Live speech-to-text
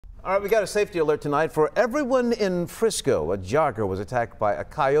All right, we got a safety alert tonight for everyone in Frisco. A jogger was attacked by a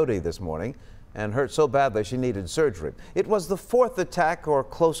coyote this morning and hurt so badly she needed surgery. It was the fourth attack or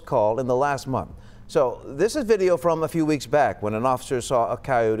close call in the last month. So this is video from a few weeks back when an officer saw a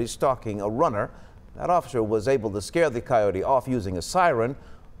coyote stalking a runner. That officer was able to scare the coyote off using a siren.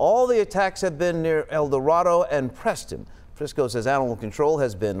 All the attacks have been near El Dorado and Preston. Frisco says animal control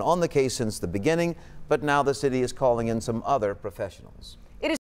has been on the case since the beginning, but now the city is calling in some other professionals.